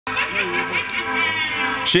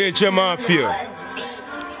Jecha Mafia,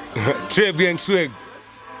 TrapGANG swag,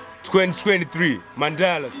 2023,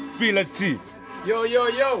 Mandala, Asprilla T.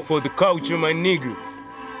 Yo. For the culture, my nigga.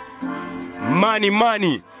 Money.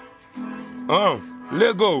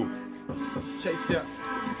 Let go. Jecha.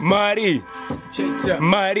 Mari. Jecha.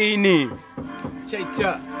 Marini.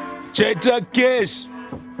 Jecha. Jecha Cash.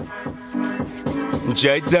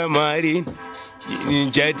 Jecha Marini.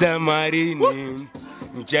 Jecha Marini.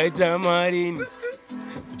 Jecha Marini.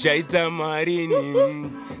 Jecha Marini.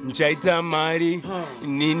 Jecha Mari.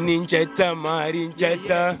 Nini Jecha Mari.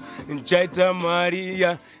 Jecha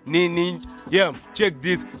Maria. Nini. Yeah, check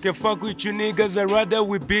this. Can fuck with you niggas, I'd rather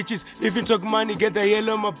with bitches. If you talk money, get the hell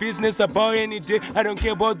on my business about any day. I don't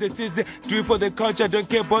care about the season. Do it for the culture, I don't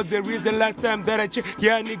care about the reason. Last time that I checked,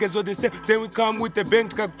 yeah, niggas what they say. Then we come with the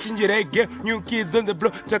bank, get new kids on the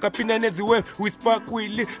block. Chakapina nezi way, we spark, we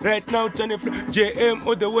lit. Right now, turn flow. JM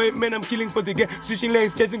all the way, man, I'm killing for the game. Switching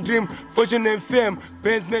lanes, chasing dream, fortune and fame.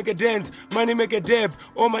 Bands make a dance, money make a dab.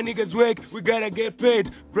 All my niggas work, we gotta get paid.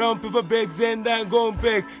 Brown paper bags and I'm going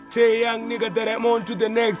back. Tell a young nigga that I'm on to the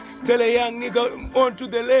next. Tell a young nigga on to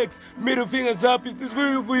the legs. Middle fingers up if this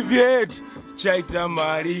with your head. Jecha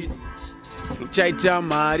Mari. Jecha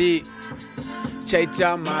Mari.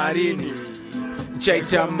 Jecha Marini.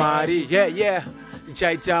 Jecha Mari. Yeah.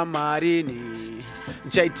 Jecha Marini.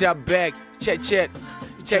 Jecha bag. Jecha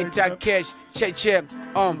cash. Jecha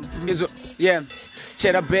yeah.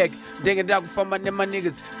 Cheddar bag, denga dog for my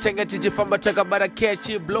niggas. Tenga tiji famba taka bara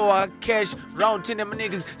cash, blow a cash, round to them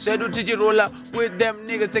niggas. Shadow tiji roller with them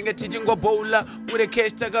niggas. Tenga tiji go bowler with a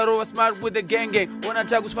cash, taka roll smart with the gang. Wanna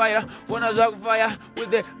tagus fire, wanna zog fire with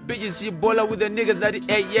the bitches, she bowler with the niggas that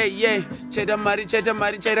yeah. Cheddar Mari, cheddar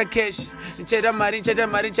cash. Cheddar Mari,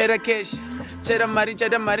 cheddar cash. Cheddar Mari,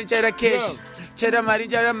 cheddar cash. Cheddar Mari,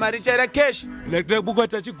 cheddar cash. Like the buka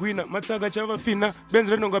tachigwina, matsaga chava fina. Benz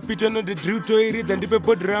renonga pita no the drill to iri zandipe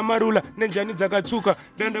bodra marula. Nenjani zakatsuka,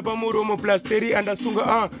 danda pamuromo plasteri and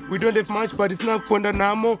asunga. We don't have much, but it's not ponda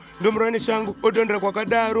namo. Domrone shangu, odondra kwa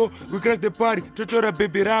kadaro. We crash the party, totora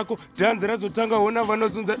baby rako. Dance razo tanga ona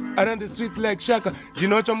vanozunza around the streets like shaka.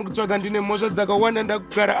 Jinocha mukutwaga ndine mosha zaka one and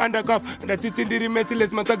gara undercuff. And that's it in the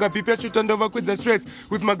merciless matsaga pipia shoot and over with the stress.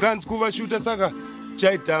 With my guns kuva shooter saga.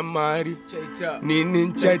 Jecha Mari.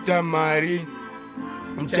 Nini Jecha Mari.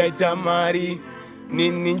 Jecha Mari.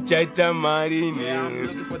 Nini Jecha Mari. Yeah, I'm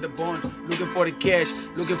looking for the bond, looking for the cash,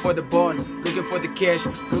 looking for the bond, looking for the cash,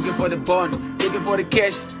 looking for the bond, looking for the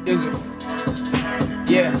cash.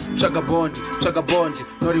 Yeah, chugga bond,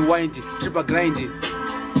 no rewind, triple grind.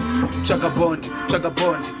 Chugga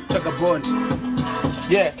bond.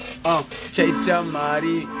 Yeah, Jecha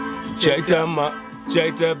Mari.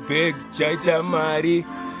 Jecha big, Jecha Mari.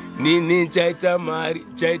 Nini Jecha Mari,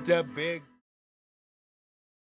 Jecha big.